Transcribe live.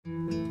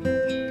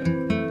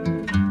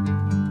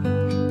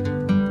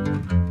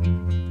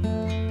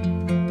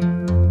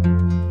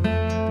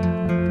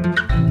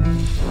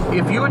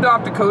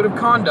adopt a code of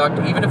conduct,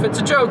 even if it's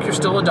a joke, you're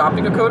still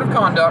adopting a code of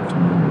conduct,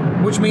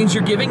 which means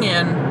you're giving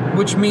in,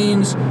 which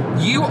means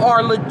you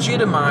are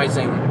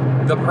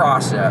legitimizing the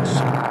process.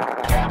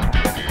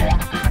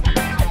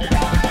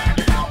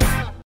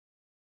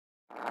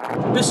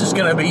 This is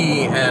going to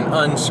be an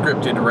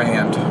unscripted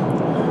rant.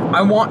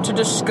 I want to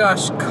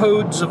discuss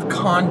codes of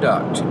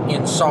conduct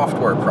in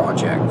software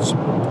projects.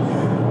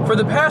 For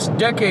the past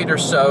decade or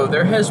so,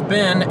 there has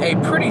been a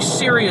pretty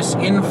serious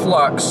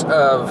influx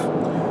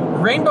of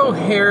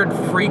rainbow-haired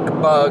freak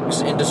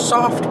bugs into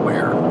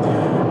software.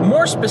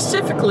 More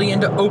specifically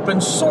into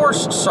open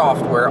source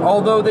software,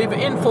 although they've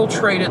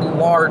infiltrated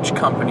large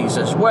companies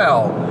as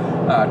well.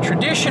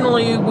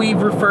 Traditionally,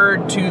 we've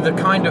referred to the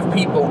kind of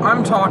people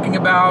I'm talking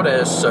about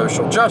as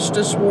social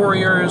justice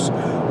warriors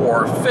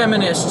or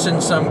feminists in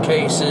some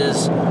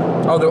cases,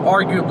 although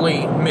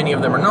arguably many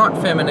of them are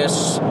not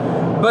feminists.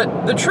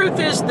 But the truth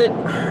is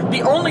that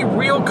the only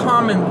real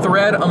common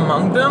thread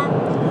among them,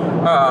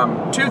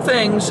 two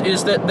things,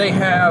 is that they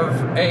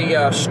have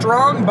a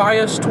strong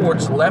bias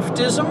towards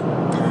leftism,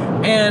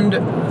 and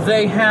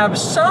they have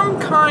some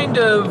kind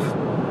of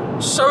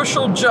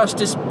social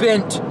justice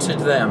bent to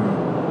them.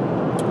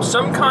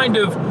 Some kind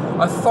of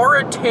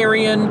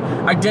authoritarian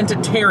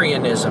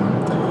identitarianism.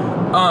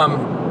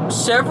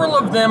 Several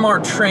of them are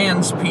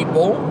trans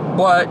people,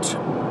 but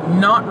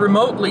not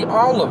remotely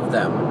all of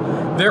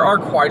them. There are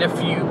quite a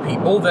few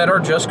people that are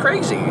just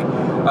crazy.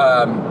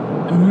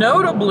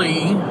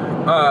 Notably,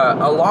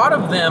 a lot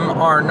of them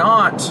are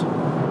not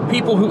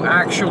people who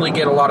actually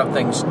get a lot of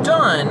things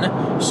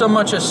done, so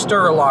much as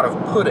stir a lot of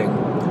pudding.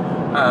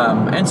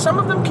 And some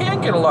of them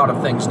can get a lot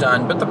of things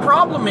done, but the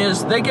problem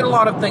is they get a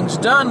lot of things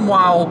done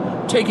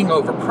while taking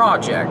over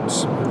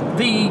projects.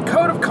 The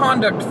code of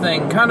conduct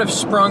thing kind of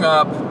sprung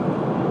up,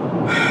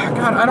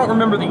 God, I don't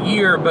remember the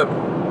year, but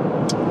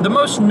the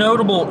most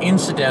notable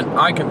incident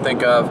I can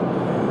think of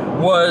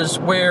was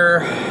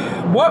where,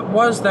 what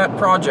was that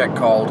project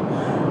called?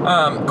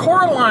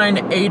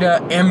 Coraline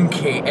Ada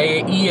Ehmke,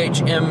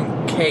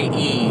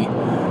 E-H-M-K-E,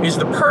 is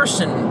the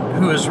person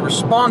who is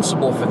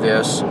responsible for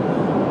this.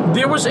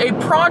 There was a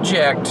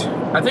project,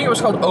 I think it was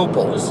called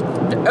Opals.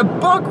 A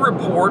bug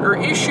report or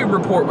issue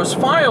report was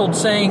filed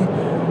saying,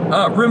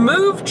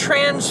 remove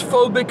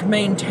transphobic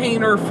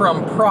maintainer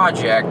from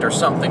project, or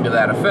something to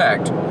that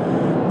effect.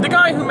 The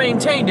guy who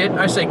maintained it,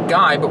 I say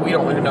guy, but we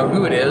don't even know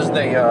who it is.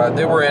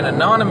 They were an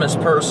anonymous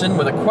person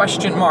with a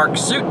question mark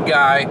suit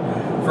guy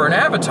for an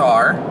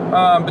avatar,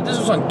 but this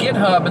was on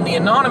GitHub, and the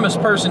anonymous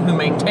person who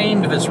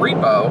maintained this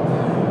repo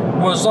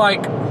was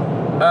like,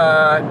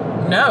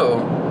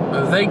 no.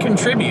 They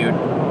contribute,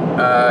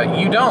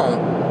 you don't,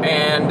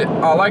 and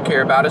all I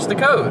care about is the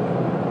code.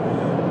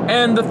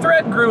 And the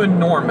thread grew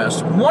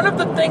enormous. One of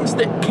the things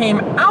that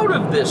came out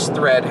of this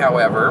thread,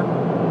 however,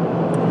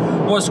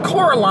 was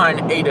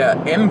Coraline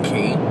Ada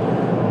Ehmke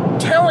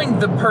telling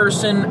the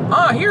person,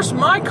 here's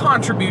my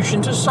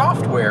contribution to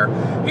software.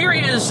 Here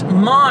is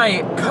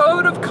my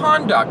code of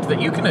conduct that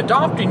you can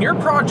adopt in your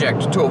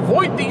project to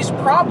avoid these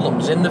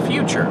problems in the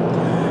future.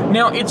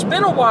 Now, it's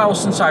been a while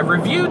since I've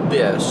reviewed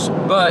this,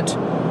 but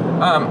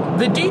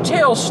the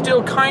details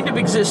still kind of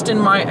exist in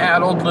my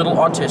addled little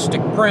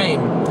autistic brain.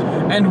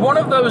 And one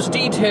of those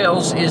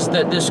details is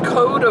that this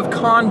code of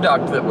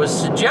conduct that was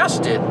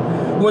suggested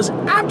was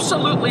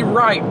absolutely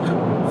ripe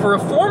for a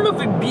form of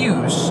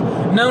abuse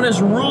known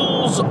as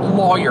rules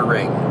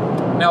lawyering.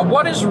 Now,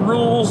 what is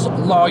rules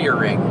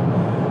lawyering?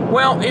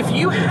 Well, if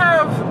you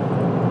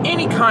have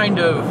any kind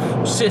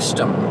of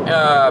system,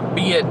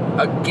 be it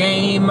a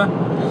game,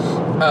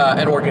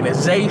 an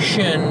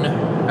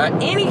organization,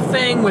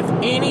 anything with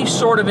any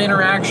sort of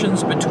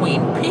interactions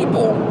between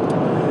people,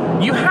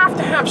 you have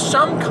to have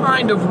some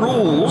kind of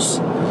rules,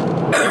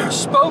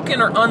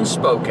 spoken or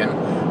unspoken,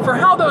 for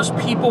how those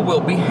people will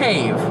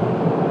behave.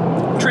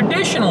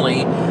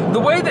 Traditionally, the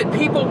way that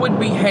people would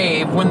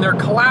behave when they're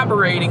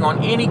collaborating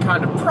on any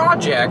kind of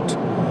project,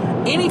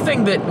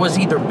 anything that was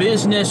either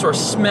business or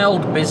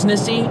smelled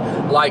businessy,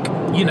 like,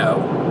 you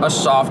know, a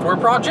software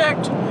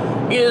project,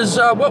 is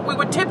what we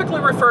would typically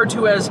refer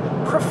to as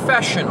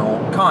professional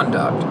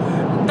conduct.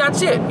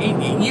 That's it.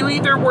 You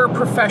either were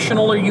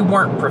professional or you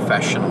weren't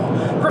professional.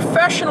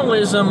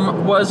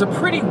 Professionalism was a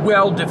pretty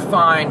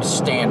well-defined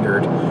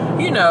standard.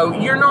 You know,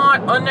 you're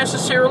not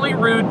unnecessarily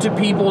rude to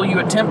people. You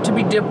attempt to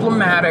be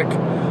diplomatic.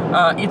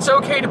 It's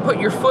okay to put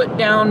your foot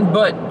down,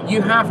 but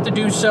you have to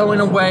do so in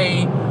a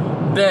way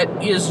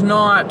that is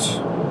not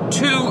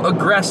too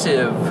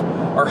aggressive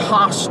or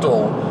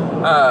hostile.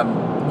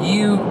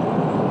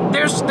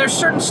 There's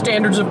certain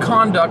standards of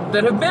conduct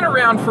that have been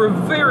around for a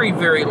very,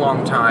 very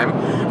long time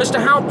as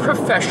to how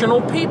professional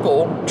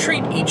people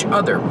treat each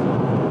other.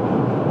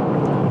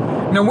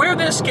 Now, where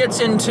this gets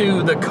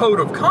into the code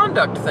of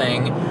conduct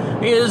thing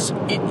is,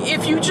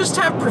 if you just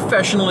have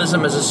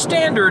professionalism as a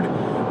standard,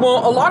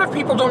 well, a lot of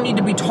people don't need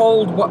to be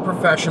told what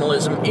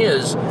professionalism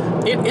is.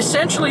 It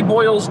essentially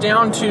boils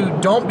down to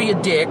don't be a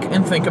dick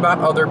and think about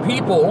other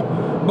people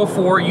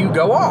before you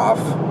go off.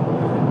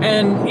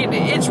 And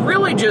it's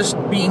really just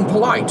being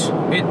polite.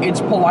 It's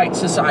polite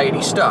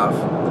society stuff.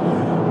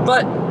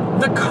 But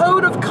The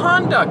code of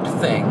conduct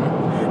thing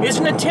is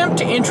an attempt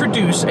to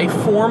introduce a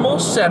formal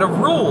set of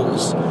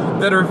rules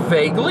that are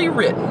vaguely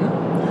written,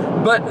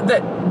 but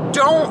that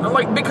don't,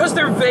 like, because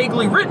they're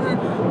vaguely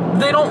written,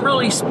 they don't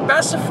really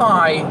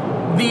specify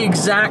the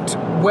exact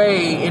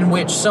way in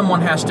which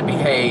someone has to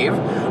behave,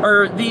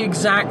 or the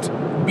exact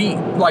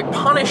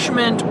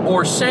punishment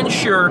or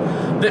censure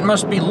that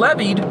must be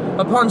levied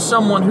upon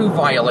someone who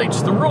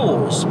violates the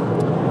rules.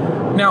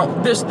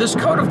 Now, this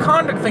code of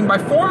conduct thing, by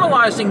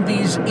formalizing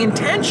these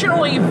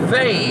intentionally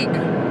vague,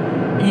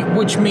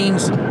 which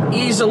means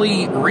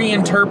easily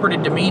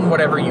reinterpreted to mean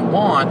whatever you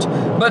want,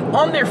 but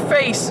on their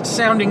face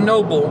sounding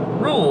noble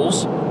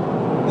rules,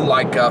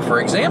 like,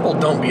 for example,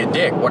 don't be a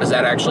dick. What does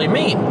that actually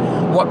mean?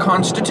 What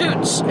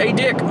constitutes a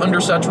dick under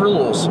such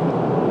rules?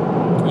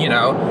 You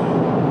know,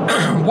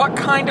 what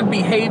kind of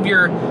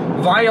behavior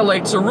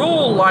violates a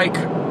rule like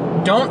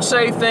don't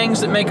say things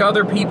that make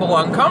other people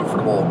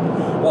uncomfortable?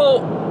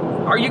 Well,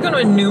 are you going to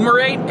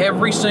enumerate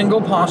every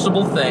single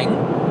possible thing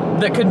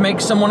that could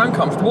make someone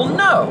uncomfortable?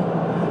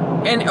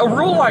 No. And a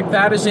rule like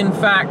that is in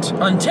fact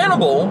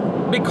untenable,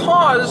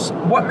 because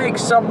what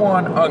makes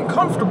someone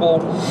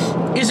uncomfortable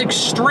is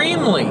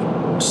extremely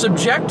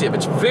subjective.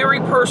 It's very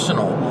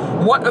personal.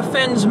 What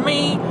offends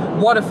me,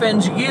 what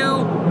offends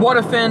you, what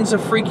offends a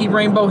freaky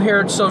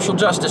rainbow-haired social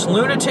justice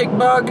lunatic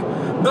bug,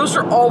 those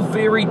are all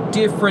very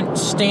different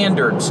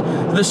standards.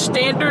 The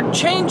standard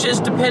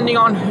changes depending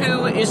on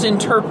who is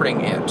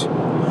interpreting it.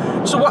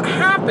 So what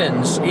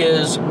happens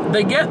is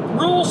they get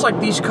rules like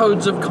these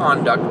codes of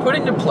conduct put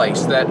into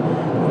place that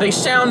they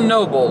sound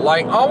noble,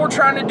 like all we're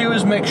trying to do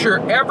is make sure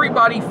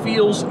everybody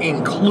feels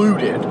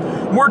included.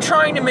 We're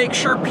trying to make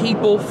sure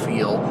people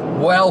feel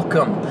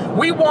welcome.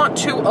 We want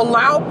to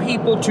allow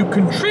people to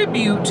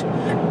contribute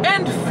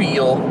and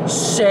feel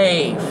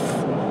safe.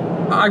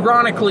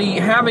 Ironically,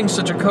 having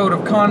such a code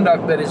of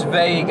conduct that is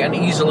vague and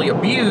easily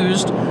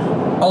abused,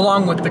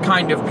 along with the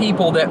kind of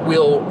people that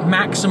will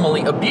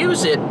maximally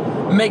abuse it,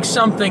 makes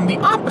something the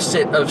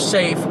opposite of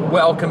safe,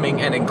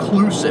 welcoming, and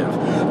inclusive.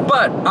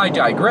 But I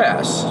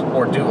digress,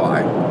 or do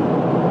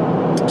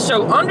I?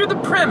 So under the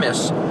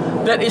premise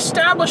that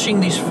establishing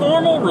these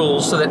formal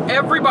rules so that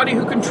everybody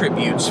who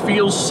contributes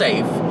feels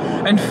safe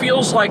and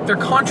feels like their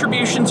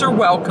contributions are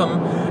welcome,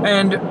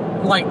 and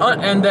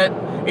that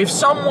if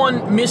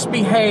someone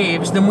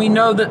misbehaves, then we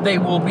know that they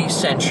will be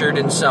censured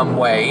in some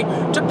way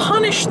to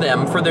punish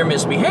them for their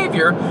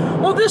misbehavior.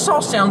 Well, this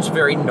all sounds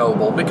very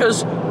noble,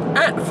 because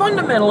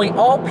fundamentally,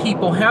 all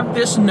people have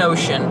this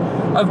notion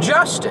of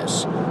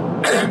justice.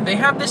 They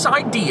have this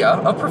idea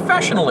of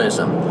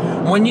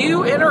professionalism. When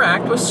you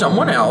interact with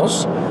someone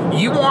else,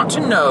 you want to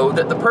know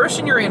that the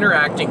person you're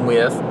interacting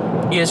with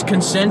is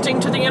consenting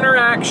to the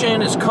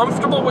interaction, is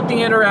comfortable with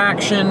the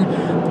interaction,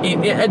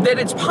 that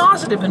it's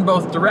positive in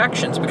both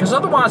directions, because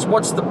otherwise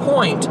what's the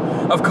point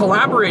of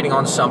collaborating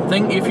on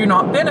something if you're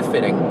not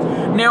benefiting?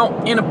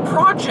 Now, in a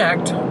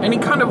project, any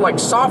kind of like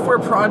software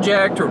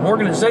project or an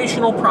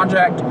organizational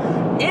project,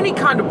 any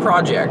kind of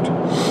project,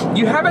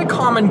 you have a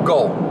common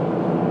goal.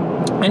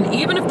 And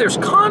even if there's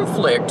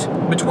conflict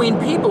between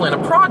people in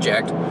a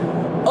project,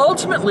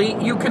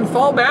 ultimately you can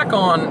fall back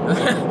on,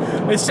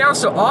 it sounds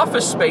so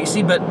office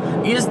spacey, but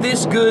is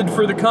this good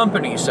for the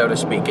company, so to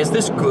speak? Is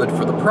this good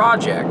for the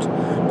project?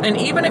 And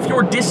even if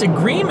your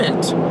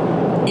disagreement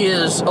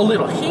is a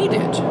little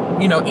heated,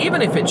 you know,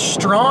 even if it's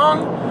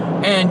strong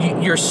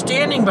and you're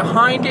standing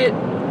behind it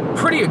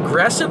pretty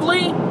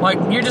aggressively, like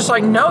you're just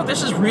like, no,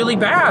 this is really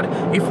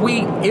bad. If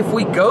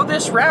we go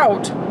this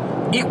route,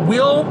 it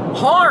will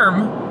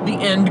harm the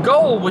end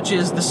goal, which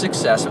is the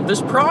success of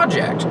this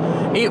project.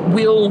 It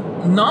will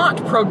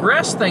not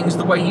progress things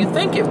the way you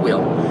think it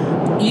will.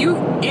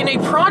 In a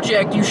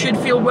project, you should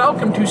feel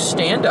welcome to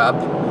stand up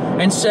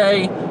and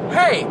say,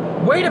 hey,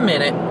 wait a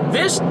minute,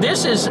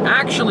 this is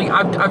actually,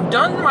 I've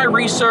done my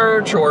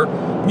research, or,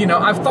 you know,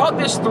 I've thought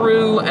this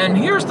through, and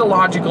here's the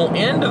logical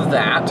end of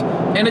that,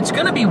 and it's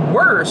going to be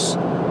worse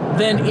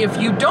than if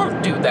you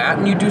don't do that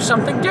and you do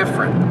something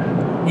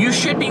different. You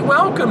should be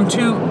welcome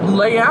to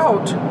lay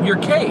out your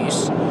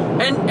case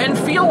and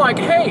feel like,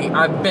 hey,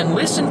 I've been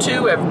listened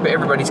to,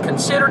 everybody's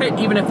considered it,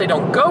 even if they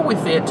don't go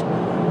with it.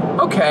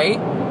 Okay,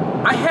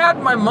 I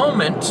had my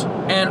moment,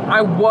 and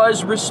I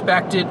was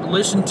respected,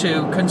 listened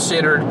to,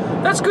 considered.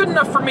 That's good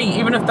enough for me,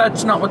 even if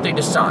that's not what they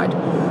decide.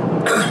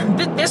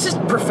 This is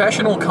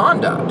professional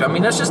conduct. I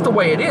mean, that's just the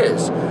way it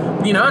is.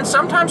 You know, and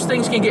sometimes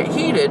things can get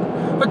heated,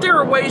 but there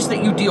are ways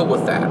that you deal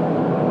with that.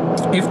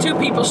 If two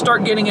people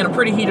start getting in a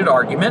pretty heated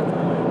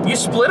argument, you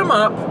split them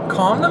up,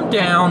 calm them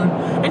down,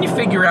 and you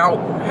figure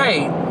out,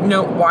 hey, you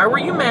know, why were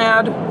you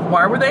mad?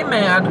 Why were they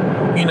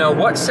mad? You know,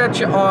 what set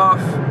you off?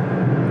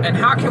 And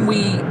how can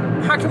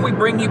we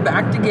bring you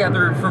back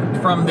together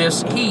from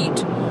this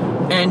heat,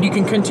 and you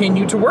can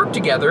continue to work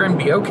together and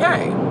be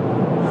okay?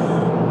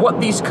 What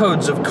these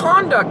codes of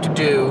conduct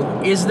do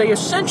is they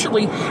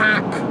essentially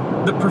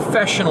hack the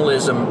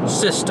professionalism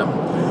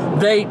system.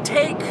 They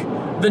take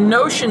the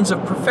notions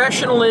of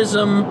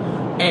professionalism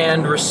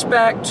and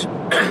respect,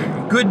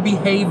 good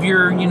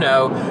behavior, you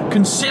know,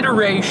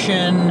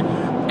 consideration,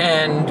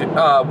 and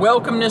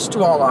welcomeness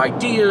to all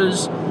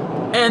ideas,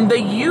 and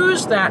they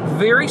use that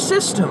very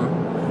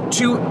system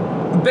to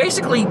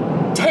basically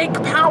take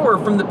power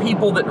from the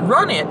people that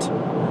run it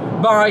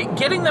by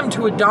getting them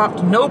to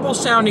adopt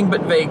noble-sounding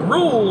but vague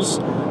rules,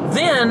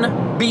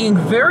 then being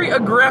very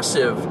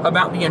aggressive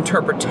about the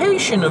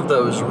interpretation of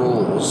those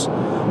rules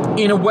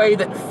in a way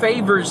that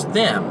favors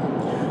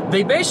them.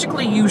 They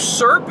basically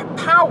usurp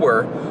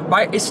power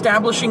by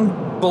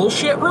establishing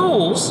bullshit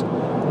rules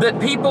that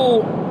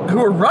people who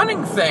are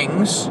running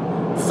things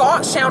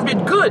thought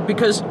sounded good.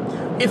 Because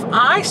if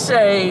I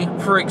say,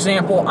 for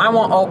example, I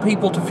want all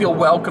people to feel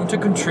welcome to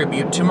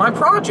contribute to my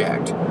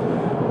project,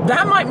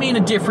 that might mean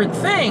a different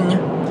thing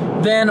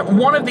than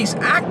one of these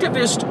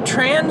activist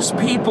trans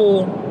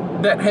people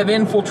that have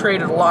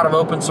infiltrated a lot of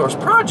open source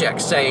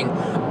projects saying,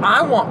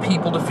 I want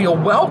people to feel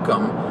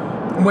welcome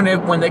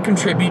when they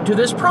contribute to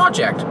this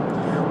project.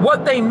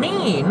 What they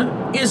mean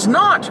is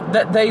not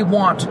that they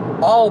want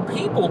all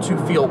people to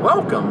feel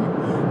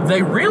welcome.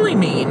 They really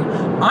mean,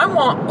 I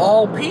want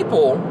all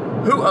people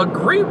who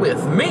agree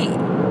with me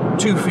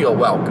to feel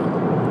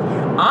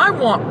welcome. I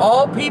want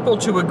all people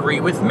to agree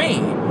with me.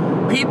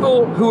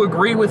 People who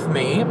agree with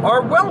me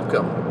are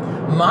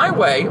welcome. My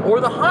way or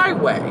the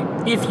highway.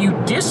 If you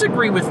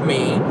disagree with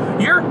me,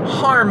 you're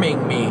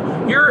harming me.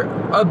 You're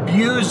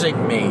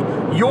abusing me.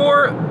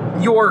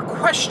 You're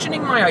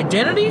questioning my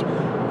identity.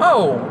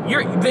 Oh,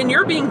 then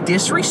you're being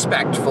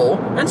disrespectful,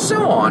 and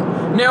so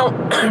on.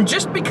 Now,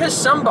 just because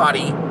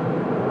somebody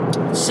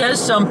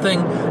says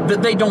something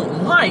that they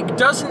don't like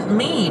doesn't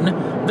mean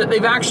that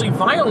they've actually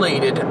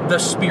violated the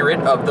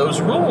spirit of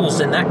those rules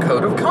in that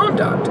code of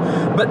conduct.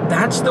 But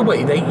that's the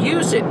way they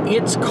use it.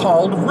 It's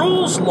called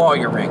rules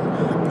lawyering.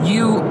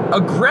 You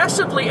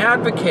aggressively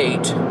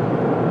advocate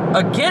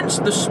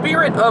against the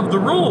spirit of the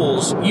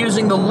rules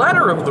using the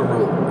letter of the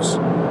rules.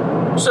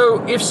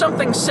 So if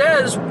something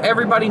says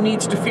everybody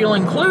needs to feel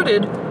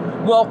included,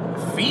 well,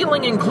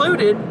 feeling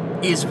included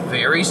is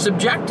very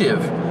subjective.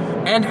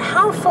 And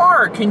how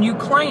far can you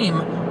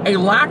claim a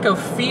lack of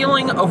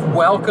feeling of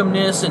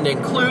welcomeness and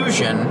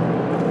inclusion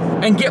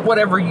and get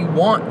whatever you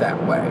want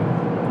that way?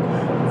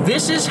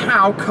 This is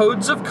how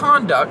codes of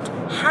conduct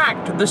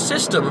hacked the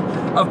system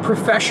of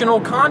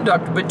professional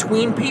conduct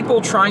between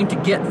people trying to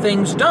get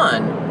things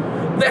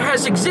done that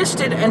has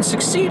existed and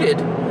succeeded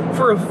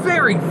for a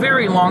very,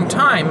 very long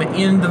time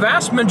in the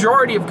vast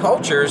majority of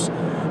cultures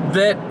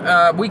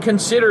that we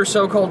consider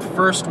so-called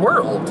first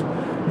world.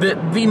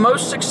 That the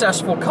most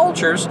successful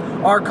cultures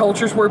are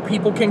cultures where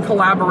people can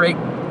collaborate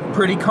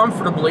pretty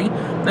comfortably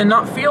and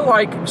not feel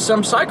like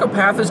some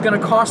psychopath is going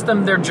to cost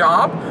them their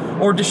job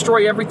or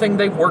destroy everything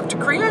they've worked to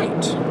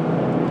create.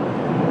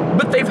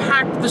 But they've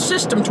hacked the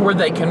system to where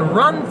they can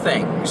run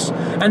things,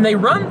 and they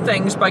run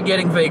things by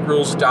getting vague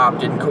rules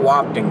adopted and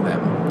co-opting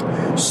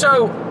them.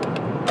 So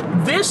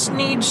this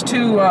needs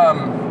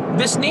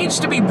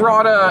to be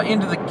brought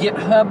into the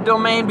GitHub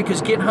domain,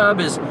 because GitHub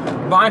is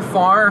by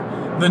far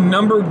the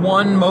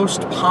 #1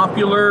 most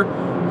popular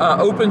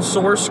open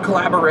source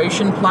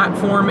collaboration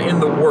platform in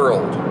the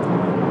world.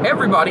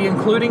 Everybody,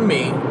 including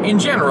me, in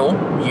general,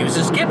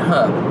 uses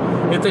GitHub.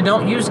 If they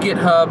don't use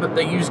GitHub,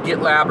 they use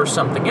GitLab or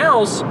something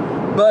else,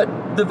 but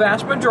the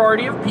vast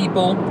majority of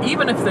people,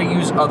 even if they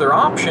use other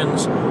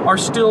options, are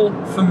still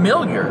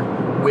familiar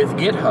with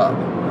GitHub.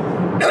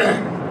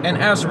 And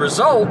as a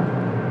result,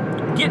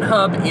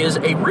 GitHub is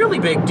a really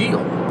big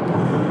deal.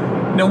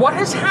 Now, what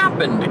has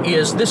happened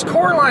is this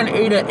Coraline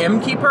Ada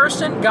Ehmke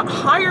person got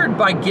hired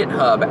by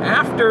GitHub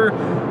after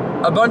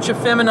a bunch of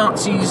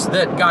feminazis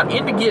that got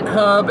into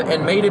GitHub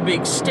and made a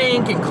big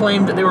stink and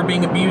claimed that they were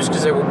being abused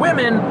because they were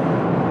women,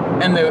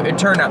 and it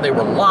turned out they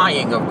were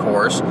lying, of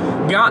course,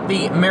 got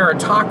the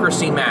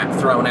meritocracy mat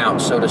thrown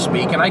out, so to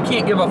speak, and I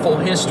can't give a full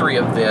history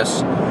of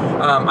this.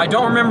 I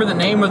don't remember the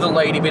name of the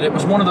lady, but it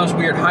was one of those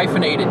weird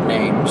hyphenated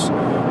names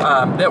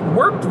that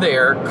worked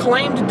there,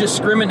 claimed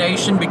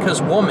discrimination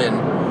because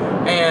woman,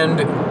 and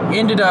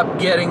ended up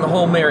getting the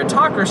whole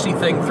meritocracy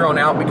thing thrown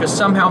out because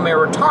somehow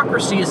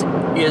meritocracy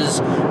is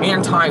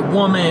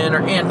anti-woman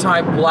or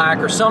anti-black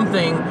or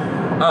something,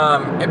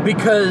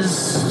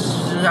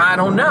 because, I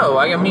don't know.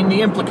 I mean,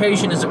 the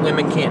implication is that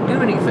women can't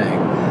do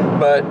anything.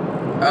 But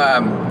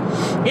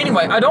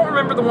anyway, I don't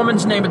remember the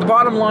woman's name, but the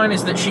bottom line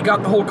is that she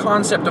got the whole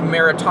concept of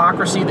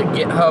meritocracy that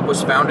GitHub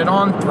was founded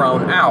on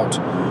thrown out.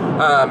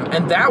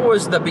 And that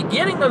was the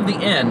beginning of the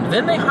end.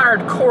 Then they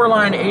hired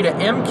Coraline Ada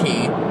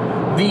Ehmke,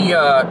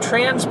 the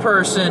trans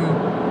person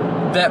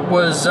that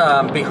was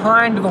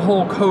behind the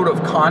whole code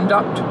of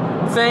conduct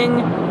thing,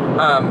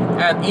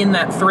 in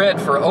that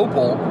thread for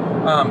Opal,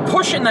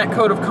 pushing that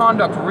code of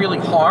conduct really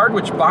hard,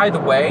 which, by the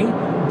way,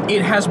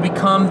 it has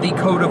become the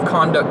code of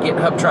conduct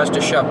GitHub tries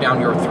to shove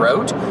down your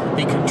throat.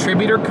 The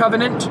contributor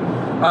covenant,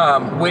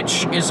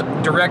 which is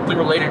directly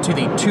related to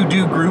the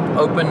to-do group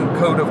open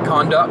code of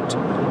conduct,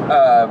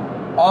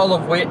 all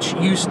of which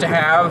used to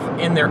have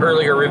in their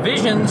earlier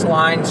revisions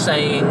lines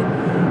saying,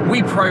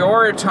 we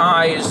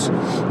prioritize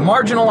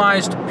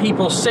marginalized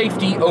people's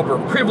safety over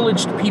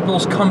privileged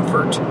people's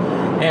comfort.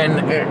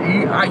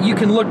 And you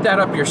can look that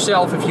up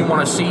yourself if you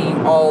want to see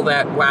all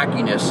that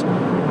wackiness.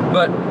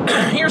 But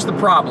here's the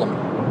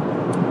problem.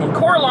 When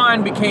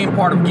Coraline became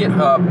part of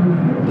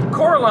GitHub,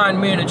 Coraline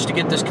managed to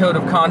get this code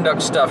of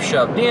conduct stuff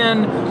shoved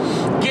in.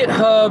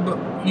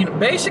 GitHub, you know,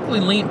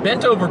 basically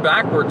bent over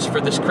backwards for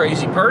this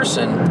crazy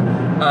person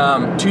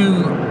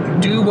to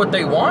do what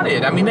they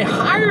wanted. I mean, they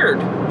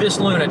hired this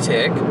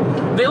lunatic.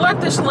 They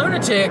let this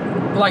lunatic,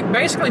 like,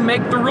 basically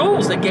make the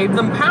rules. They gave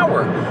them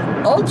power.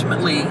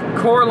 Ultimately,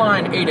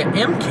 Coraline Ada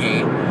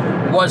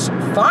Ehmke was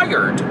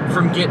fired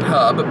from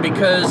GitHub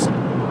because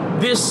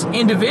this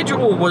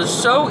individual was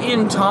so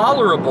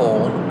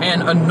intolerable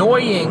and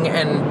annoying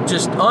and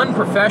just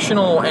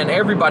unprofessional, and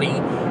everybody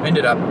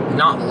ended up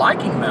not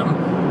liking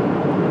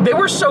them. They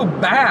were so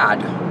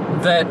bad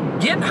that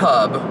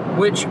GitHub,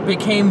 which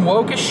became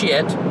woke as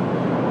shit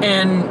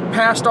and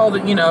passed all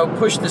the, you know,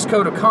 pushed this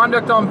code of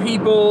conduct on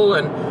people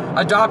and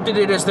adopted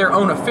it as their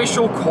own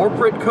official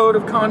corporate code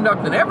of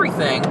conduct and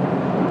everything,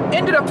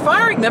 ended up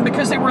firing them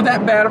because they were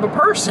that bad of a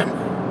person.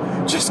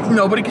 Just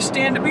nobody could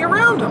stand to be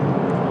around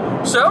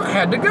them. So,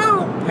 had to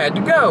go.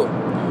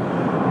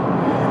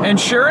 And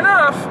sure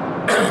enough,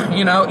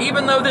 you know,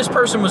 even though this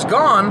person was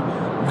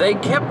gone, they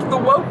kept the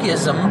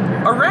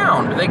wokeism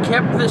around. They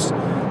kept this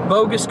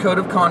bogus code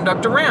of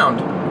conduct around.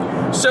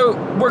 So,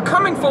 we're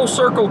coming full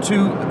circle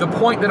to the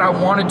point that I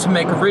wanted to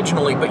make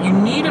originally, but you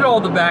needed all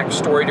the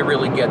backstory to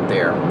really get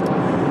there.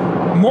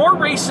 More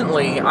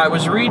recently, I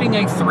was reading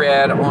a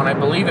thread on, I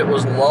believe it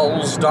was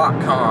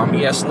lulz.com.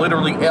 Yes,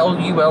 literally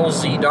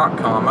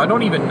LULZ.com. I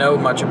don't even know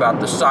much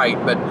about the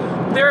site, but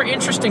there are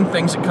interesting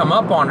things that come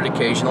up on it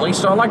occasionally,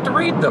 so I like to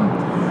read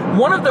them.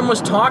 One of them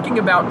was talking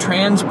about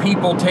trans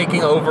people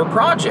taking over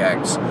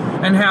projects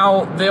and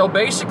how they'll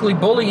basically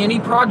bully any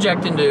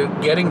project into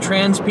getting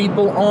trans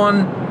people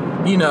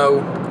on, you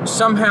know,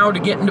 somehow to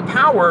get into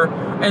power,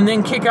 and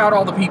then kick out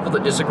all the people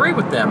that disagree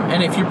with them.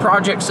 And if your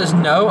project says,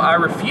 no, I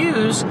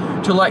refuse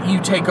to let you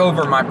take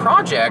over my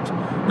project,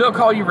 they'll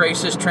call you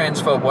racist,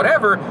 transphobe,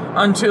 whatever,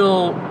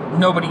 until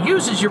nobody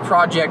uses your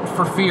project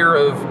for fear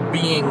of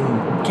being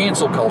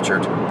cancel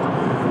cultured.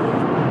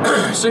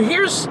 So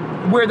here's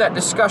where that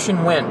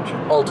discussion went,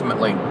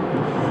 ultimately.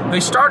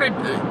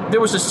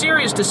 There was a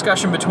serious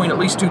discussion between at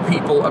least two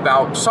people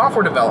about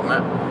software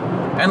development,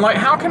 and like,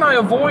 how can I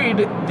avoid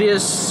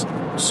this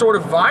sort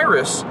of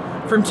virus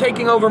from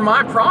taking over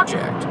my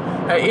project?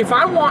 If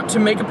I want to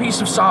make a piece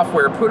of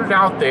software, put it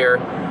out there,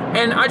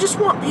 and I just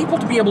want people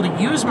to be able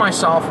to use my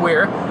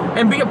software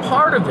and be a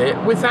part of it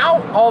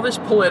without all this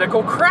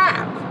political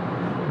crap.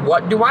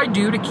 What do I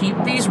do to keep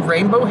these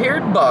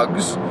rainbow-haired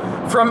bugs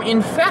from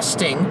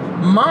infesting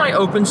my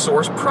open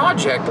source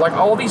project like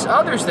all these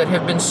others that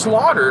have been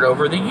slaughtered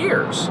over the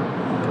years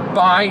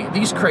by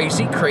these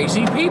crazy,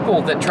 crazy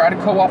people that try to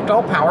co-opt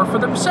all power for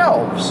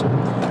themselves?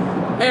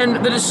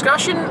 And the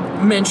discussion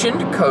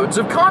mentioned codes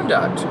of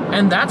conduct,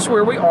 and that's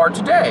where we are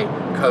today,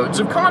 codes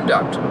of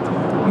conduct.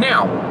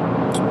 Now,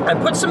 I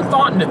put some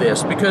thought into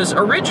this because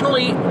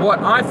originally what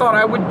I thought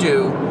I would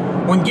do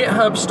when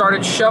GitHub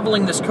started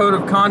shoveling this code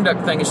of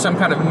conduct thing as some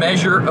kind of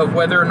measure of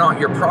whether or not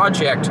your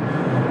project,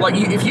 like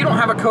if you don't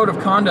have a code of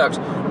conduct,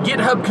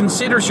 GitHub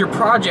considers your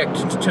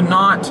project to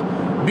not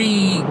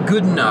be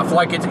good enough.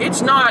 Like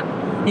it's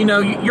not, you know,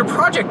 your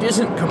project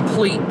isn't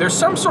complete. There's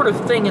some sort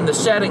of thing in the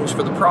settings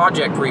for the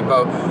project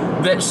repo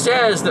that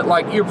says that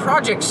like your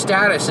project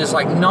status is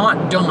like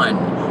not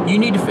done. You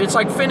need to, it's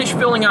like finish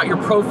filling out your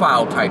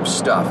profile type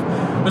stuff.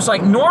 It's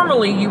like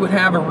normally you would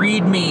have a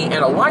README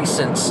and a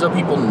license so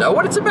people know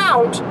what it's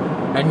about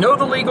and know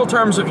the legal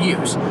terms of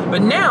use.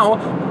 But now,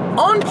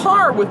 on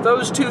par with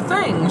those two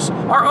things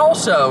are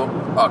also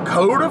a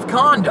code of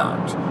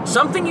conduct,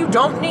 something you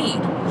don't need.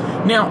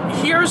 Now,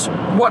 here's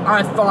what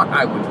I thought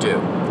I would do.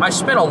 I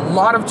spent a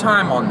lot of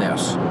time on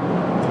this.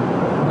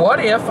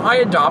 What if I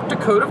adopt a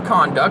code of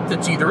conduct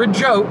that's either a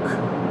joke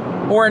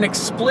or an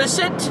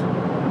explicit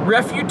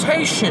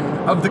refutation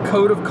of the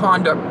code of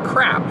conduct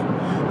crap?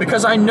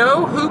 Because I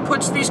know who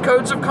puts these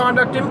codes of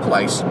conduct in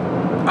place.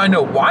 I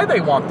know why they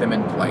want them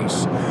in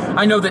place.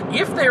 I know that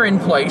if they're in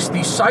place,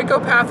 these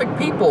psychopathic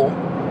people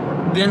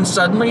then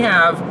suddenly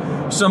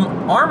have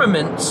some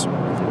armaments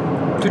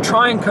to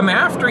try and come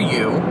after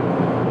you,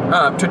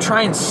 to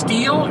try and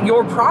steal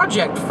your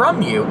project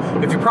from you.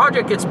 If your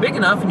project gets big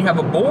enough and you have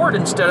a board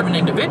instead of an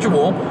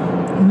individual,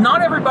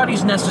 not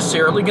everybody's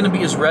necessarily going to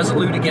be as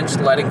resolute against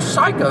letting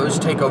psychos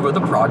take over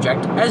the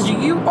project as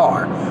you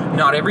are.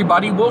 Not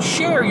everybody will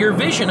share your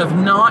vision of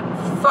not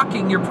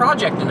fucking your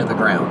project into the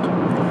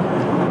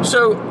ground.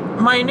 So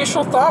my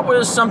initial thought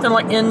was something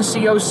like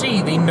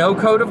NCOC, the no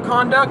code of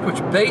conduct,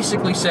 which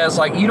basically says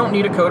like, you don't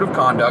need a code of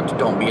conduct,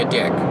 don't be a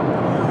dick.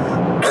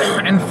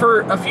 And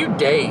for a few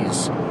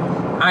days,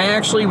 I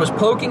actually was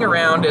poking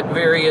around at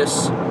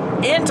various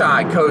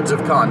anti-codes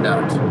of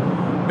conduct.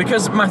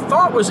 Because my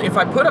thought was, if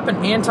I put up an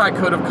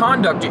anti-code of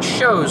conduct, it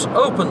shows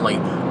openly,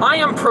 I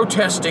am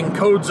protesting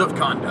codes of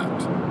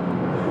conduct.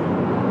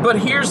 But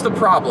here's the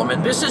problem,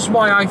 and this is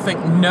why I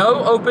think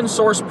no open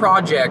source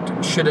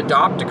project should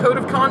adopt a code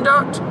of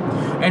conduct,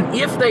 and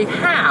if they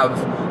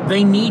have,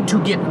 they need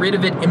to get rid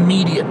of it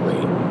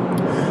immediately.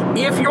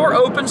 If your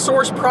open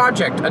source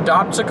project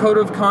adopts a code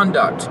of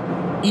conduct,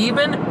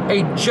 even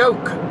a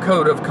joke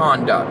code of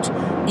conduct,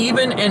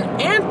 even an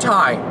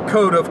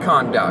anti-code of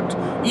conduct,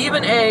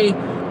 even a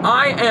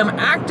I am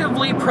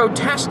actively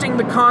protesting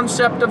the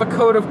concept of a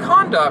code of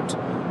conduct,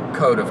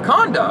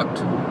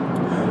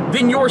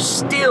 then you're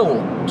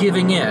still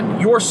giving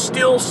in. You're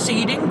still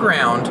ceding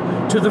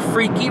ground to the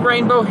freaky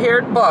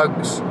rainbow-haired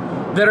bugs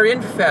that are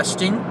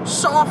infesting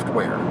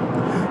software.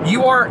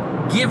 You are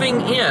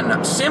giving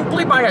in.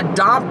 Simply by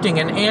adopting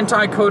an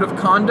anti-code of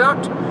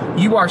conduct,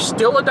 you are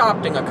still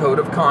adopting a code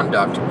of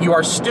conduct. You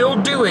are still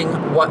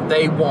doing what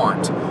they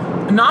want.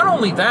 Not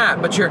only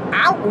that, but you're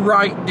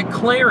outright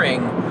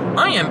declaring,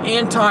 I am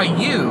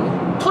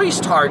anti-you. Please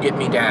target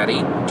me,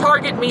 Daddy.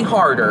 Target me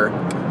harder.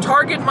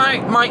 Target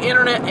my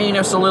internet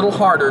anus a little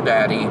harder,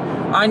 Daddy.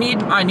 I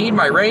need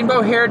my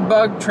rainbow-haired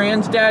bug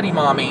trans daddy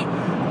mommy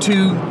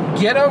to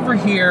get over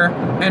here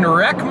and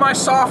wreck my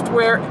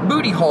software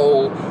booty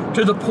hole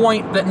to the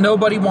point that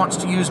nobody wants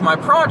to use my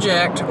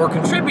project or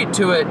contribute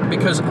to it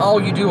because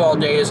all you do all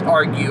day is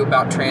argue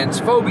about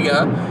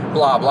transphobia,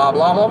 blah, blah,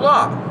 blah, blah,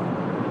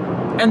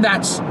 blah. And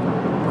that's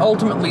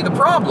ultimately the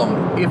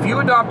problem. If you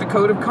adopt a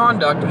code of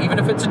conduct, even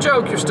if it's a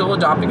joke, you're still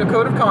adopting a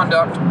code of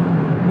conduct,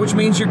 which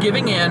means you're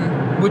giving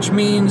in, which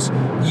means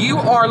you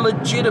are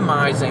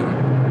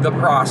legitimizing the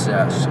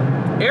process.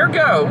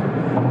 Ergo,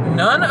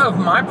 none of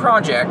my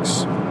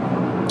projects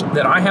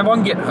that I have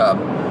on GitHub,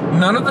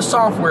 none of the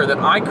software that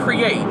I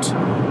create,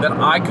 that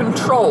I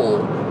control,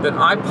 that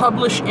I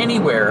publish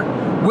anywhere,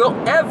 will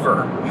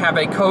ever have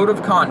a code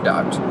of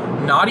conduct.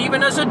 Not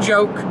even as a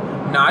joke,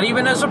 not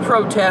even as a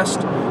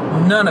protest,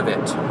 none of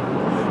it.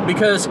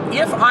 Because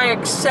if I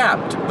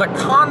accept the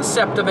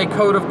concept of a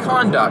code of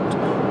conduct,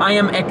 I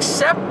am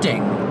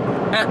accepting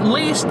at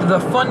least the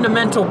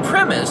fundamental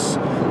premise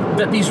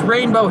that these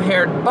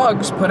rainbow-haired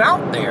bugs put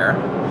out there,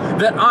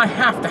 that I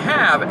have to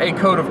have a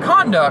code of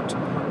conduct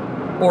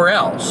or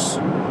else.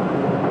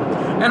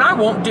 And I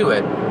won't do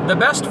it. The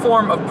best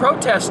form of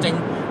protesting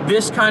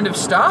this kind of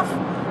stuff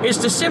is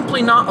to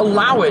simply not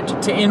allow it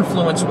to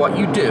influence what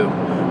you do.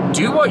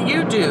 Do what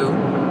you do,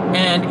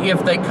 and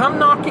if they come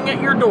knocking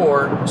at your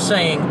door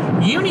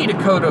saying, you need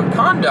a code of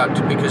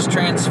conduct because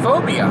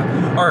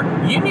transphobia, or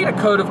you need a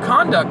code of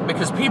conduct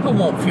because people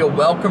won't feel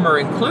welcome or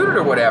included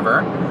or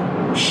whatever,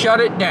 shut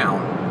it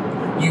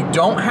down. You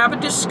don't have a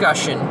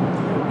discussion.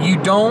 You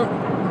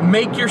don't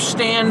make your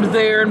stand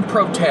there and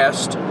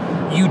protest.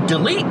 You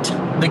delete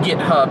the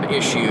GitHub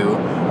issue,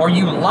 or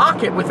you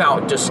lock it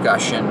without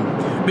discussion,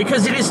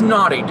 because it is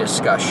not a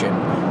discussion.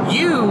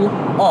 You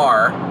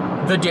are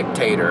the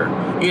dictator.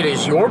 It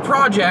is your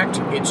project.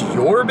 It's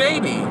your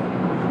baby.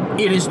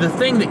 It is the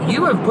thing that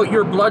you have put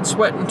your blood,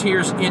 sweat, and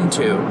tears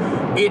into.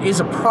 It is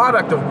a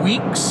product of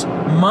weeks,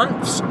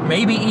 months,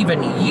 maybe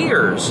even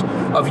years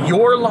of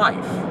your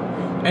life.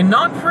 And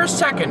not for a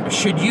second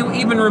should you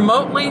even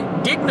remotely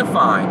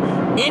dignify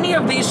any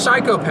of these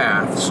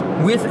psychopaths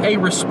with a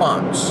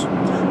response.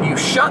 You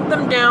shut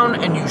them down,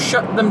 and you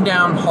shut them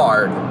down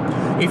hard.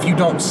 If you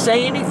don't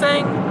say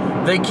anything,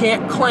 they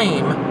can't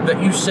claim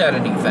that you said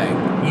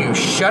anything. You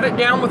shut it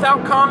down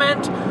without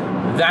comment,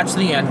 that's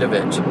the end of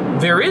it.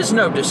 There is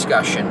no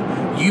discussion.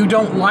 You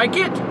don't like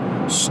it?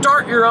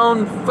 Start your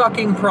own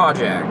fucking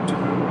project.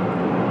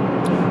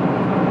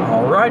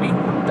 Alrighty,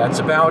 that's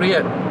about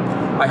it.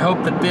 I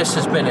hope that this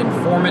has been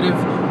informative.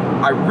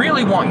 I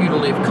really want you to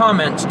leave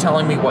comments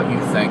telling me what you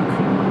think.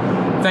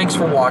 Thanks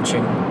for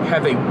watching.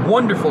 Have a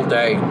wonderful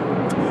day.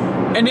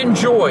 And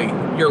enjoy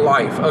your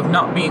life of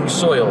not being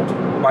soiled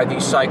by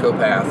these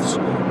psychopaths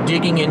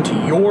digging into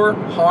your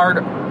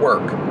hard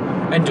work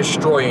and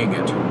destroying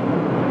it.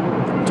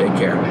 Take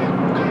care.